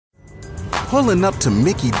Pulling up to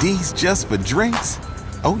Mickey D's just for drinks?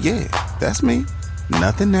 Oh yeah, that's me.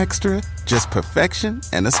 Nothing extra, just perfection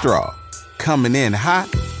and a straw. Coming in hot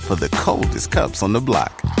for the coldest cups on the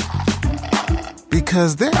block.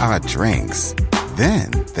 Because there are drinks.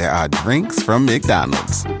 Then there are drinks from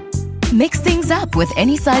McDonald's. Mix things up with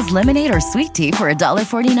any size lemonade or sweet tea for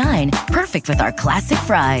 $1.49. Perfect with our classic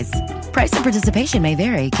fries. Price and participation may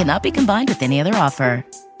vary. Cannot be combined with any other offer.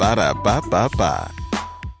 Ba-da-ba-ba-ba.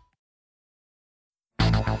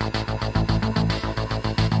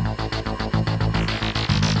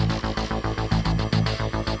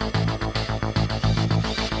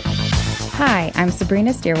 Hi, I'm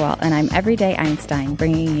Sabrina Stierwalt, and I'm Everyday Einstein,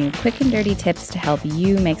 bringing you quick and dirty tips to help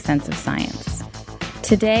you make sense of science.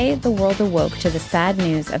 Today, the world awoke to the sad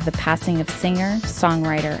news of the passing of singer,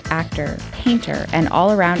 songwriter, actor, painter, and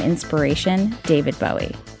all-around inspiration, David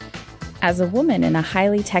Bowie. As a woman in a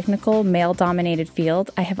highly technical, male-dominated field,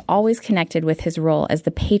 I have always connected with his role as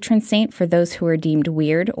the patron saint for those who are deemed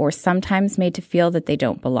weird or sometimes made to feel that they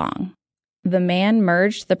don't belong. The man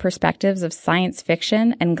merged the perspectives of science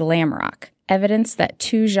fiction and glam rock, evidence that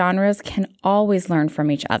two genres can always learn from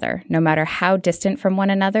each other, no matter how distant from one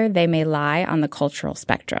another they may lie on the cultural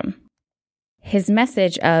spectrum. His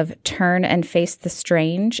message of turn and face the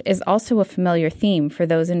strange is also a familiar theme for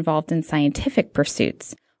those involved in scientific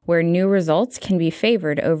pursuits, where new results can be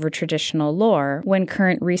favored over traditional lore when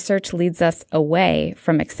current research leads us away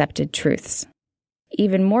from accepted truths.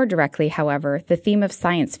 Even more directly, however, the theme of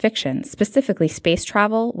science fiction, specifically space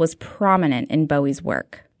travel, was prominent in Bowie's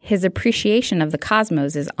work. His appreciation of the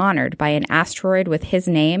cosmos is honored by an asteroid with his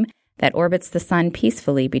name that orbits the sun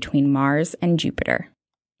peacefully between Mars and Jupiter.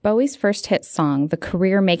 Bowie's first hit song, the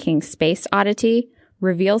career-making Space Oddity,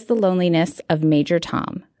 reveals the loneliness of Major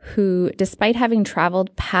Tom, who, despite having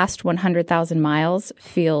traveled past 100,000 miles,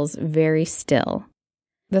 feels very still.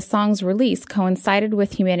 The song's release coincided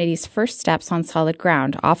with humanity's first steps on solid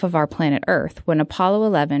ground off of our planet Earth when Apollo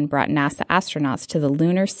 11 brought NASA astronauts to the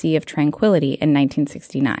lunar Sea of Tranquility in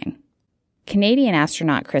 1969. Canadian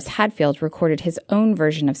astronaut Chris Hadfield recorded his own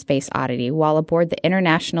version of Space Oddity while aboard the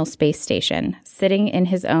International Space Station, sitting in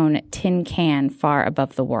his own tin can far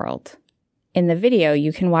above the world. In the video,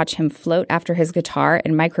 you can watch him float after his guitar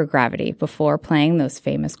in microgravity before playing those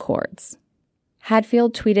famous chords.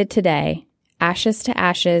 Hadfield tweeted today, "Ashes to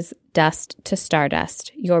ashes, dust to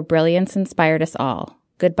stardust. Your brilliance inspired us all.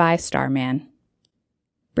 Goodbye, Starman."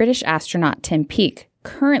 British astronaut Tim Peake,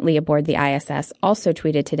 currently aboard the ISS, also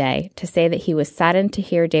tweeted today to say that he was saddened to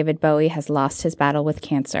hear David Bowie has lost his battle with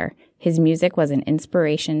cancer. His music was an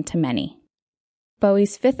inspiration to many.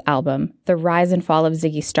 Bowie's fifth album, The Rise and Fall of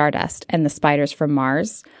Ziggy Stardust and the Spiders from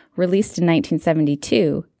Mars, released in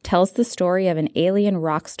 1972, tells the story of an alien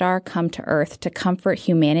rock star come to Earth to comfort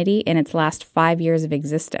humanity in its last 5 years of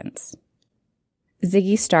existence.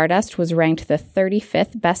 Ziggy Stardust was ranked the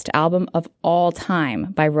 35th best album of all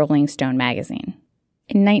time by Rolling Stone magazine.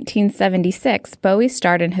 In 1976, Bowie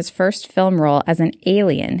starred in his first film role as an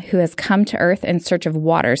alien who has come to Earth in search of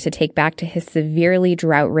water to take back to his severely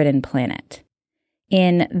drought-ridden planet.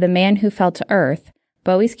 In The Man Who Fell to Earth,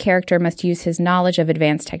 Bowie's character must use his knowledge of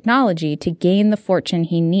advanced technology to gain the fortune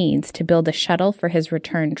he needs to build a shuttle for his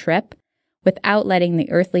return trip without letting the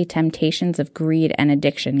earthly temptations of greed and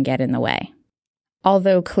addiction get in the way.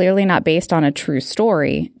 Although clearly not based on a true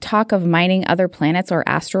story, talk of mining other planets or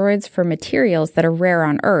asteroids for materials that are rare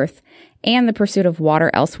on Earth and the pursuit of water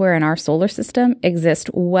elsewhere in our solar system exist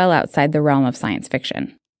well outside the realm of science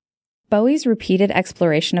fiction. Bowie's repeated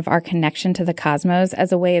exploration of our connection to the cosmos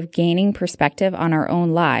as a way of gaining perspective on our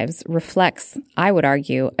own lives reflects, I would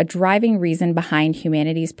argue, a driving reason behind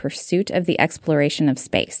humanity's pursuit of the exploration of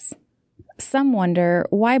space. Some wonder,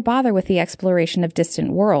 why bother with the exploration of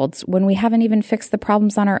distant worlds when we haven't even fixed the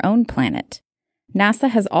problems on our own planet? NASA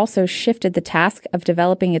has also shifted the task of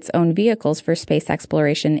developing its own vehicles for space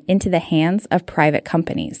exploration into the hands of private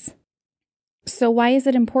companies. So why is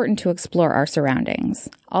it important to explore our surroundings?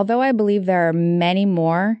 Although I believe there are many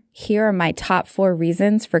more, here are my top 4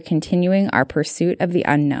 reasons for continuing our pursuit of the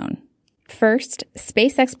unknown. First,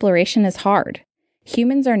 space exploration is hard.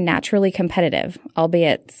 Humans are naturally competitive,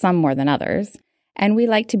 albeit some more than others, and we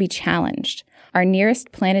like to be challenged. Our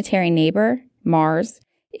nearest planetary neighbor, Mars,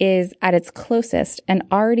 is at its closest and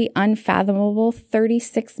already unfathomable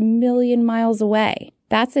 36 million miles away.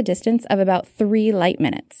 That's a distance of about 3 light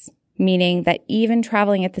minutes. Meaning that even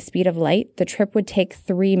traveling at the speed of light, the trip would take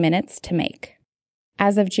 3 minutes to make.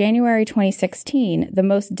 As of January 2016, the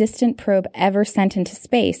most distant probe ever sent into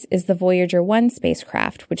space is the Voyager 1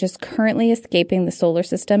 spacecraft, which is currently escaping the solar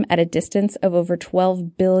system at a distance of over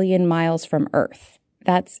 12 billion miles from Earth.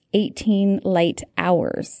 That's 18 light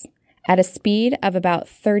hours. at a speed of about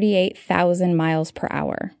 38,000 miles per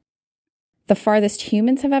hour. The farthest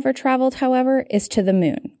humans have ever traveled, however, is to the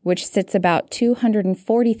moon, which sits about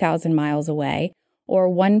 240,000 miles away, or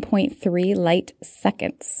 1.3 light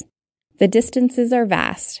seconds. The distances are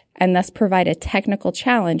vast and thus provide a technical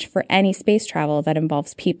challenge for any space travel that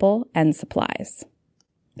involves people and supplies.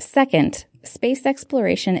 Second, space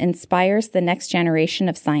exploration inspires the next generation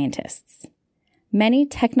of scientists. Many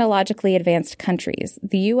technologically advanced countries,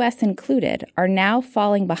 the U.S. included, are now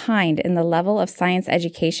falling behind in the level of science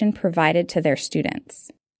education provided to their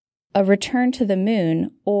students. A return to the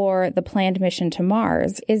moon, or the planned mission to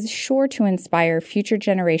Mars, is sure to inspire future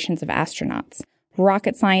generations of astronauts,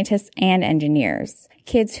 rocket scientists, and engineers,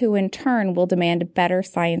 kids who in turn will demand better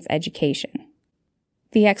science education.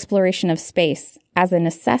 The exploration of space, as a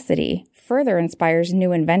necessity, further inspires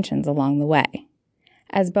new inventions along the way.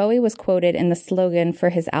 As Bowie was quoted in the slogan for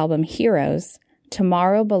his album Heroes,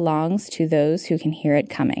 "Tomorrow belongs to those who can hear it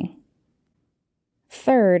coming."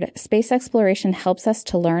 Third, space exploration helps us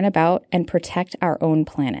to learn about and protect our own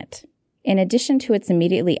planet. In addition to its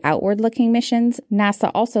immediately outward-looking missions,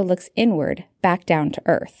 NASA also looks inward, back down to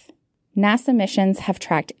Earth. NASA missions have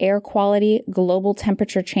tracked air quality, global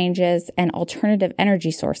temperature changes, and alternative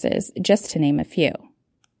energy sources, just to name a few.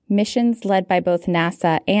 Missions led by both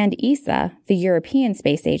NASA and ESA, the European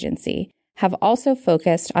Space Agency, have also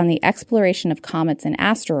focused on the exploration of comets and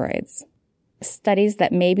asteroids, studies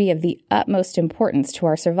that may be of the utmost importance to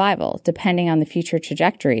our survival, depending on the future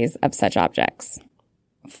trajectories of such objects.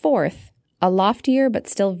 Fourth, a loftier but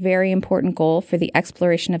still very important goal for the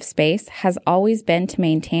exploration of space has always been to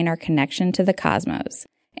maintain our connection to the cosmos,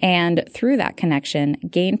 and through that connection,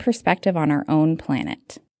 gain perspective on our own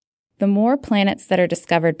planet. The more planets that are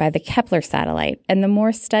discovered by the Kepler satellite, and the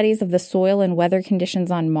more studies of the soil and weather conditions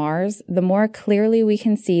on Mars, the more clearly we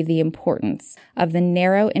can see the importance of the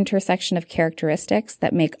narrow intersection of characteristics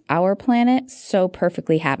that make our planet so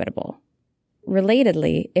perfectly habitable.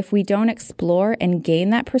 Relatedly, if we don't explore and gain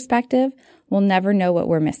that perspective, we'll never know what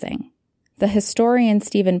we're missing. The historian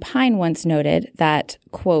Stephen Pine once noted that,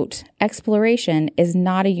 quote, "Exploration is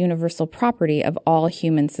not a universal property of all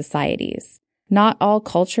human societies. Not all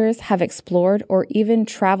cultures have explored or even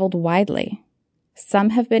traveled widely.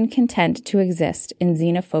 Some have been content to exist in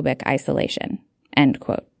xenophobic isolation," end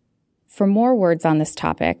quote. For more words on this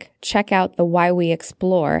topic, check out the Why We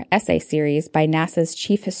Explore essay series by NASA's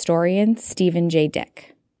chief historian, Stephen J.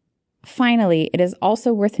 Dick. Finally, it is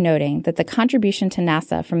also worth noting that the contribution to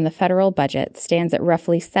NASA from the federal budget stands at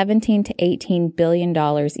roughly $17 to $18 billion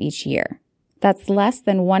each year. That's less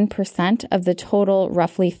than 1% of the total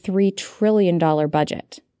roughly $3 trillion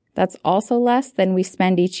budget. That's also less than we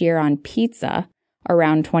spend each year on pizza,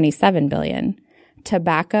 around $27 billion,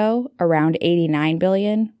 tobacco, around $89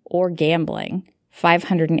 billion, or gambling,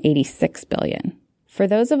 $586 billion. For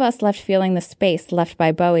those of us left feeling the space left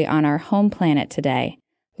by Bowie on our home planet today,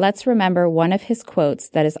 let's remember one of his quotes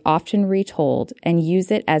that is often retold and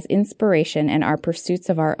use it as inspiration in our pursuits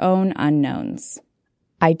of our own unknowns.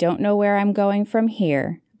 "I don't know where I'm going from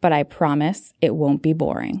here, but I promise it won't be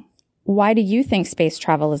boring." Why do you think space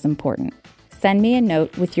travel is important? Send me a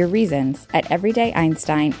note with your reasons at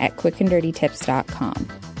everydayeinstein@quickanddirtytips.com.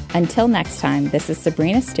 Until next time, this is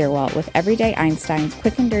Sabrina Stierwalt with Everyday Einstein's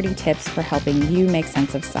Quick and Dirty Tips for helping you make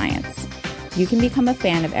sense of science. You can become a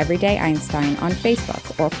fan of Everyday Einstein on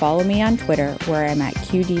Facebook or follow me on Twitter where I'm at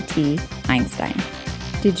QDT Einstein.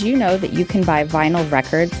 Did you know that you can buy vinyl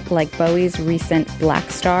records like Bowie's recent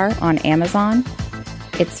Black Star on Amazon?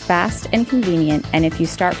 It's fast and convenient, and if you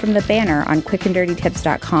start from the banner on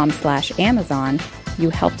quickanddirtytips.com/Amazon, you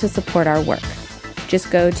help to support our work.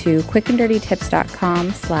 Just go to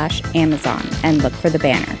quickanddirtytips.com/Amazon and look for the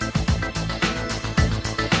banner.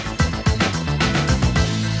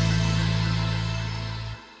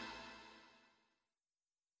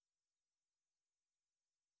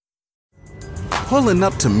 Pulling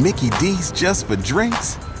up to Mickey D's just for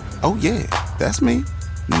drinks? Oh yeah, that's me.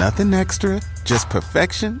 Nothing extra, just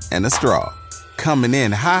perfection and a straw. Coming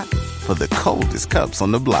in hot for the coldest cups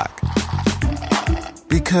on the block.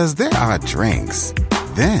 Because there are drinks.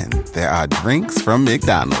 Then there are drinks from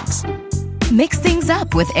McDonald's. Mix things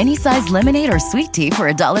up with any size lemonade or sweet tea for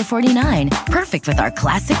 $1.49. Perfect with our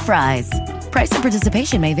classic fries. Price and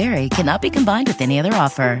participation may vary. Cannot be combined with any other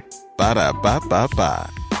offer. Ba-da-ba-ba-ba.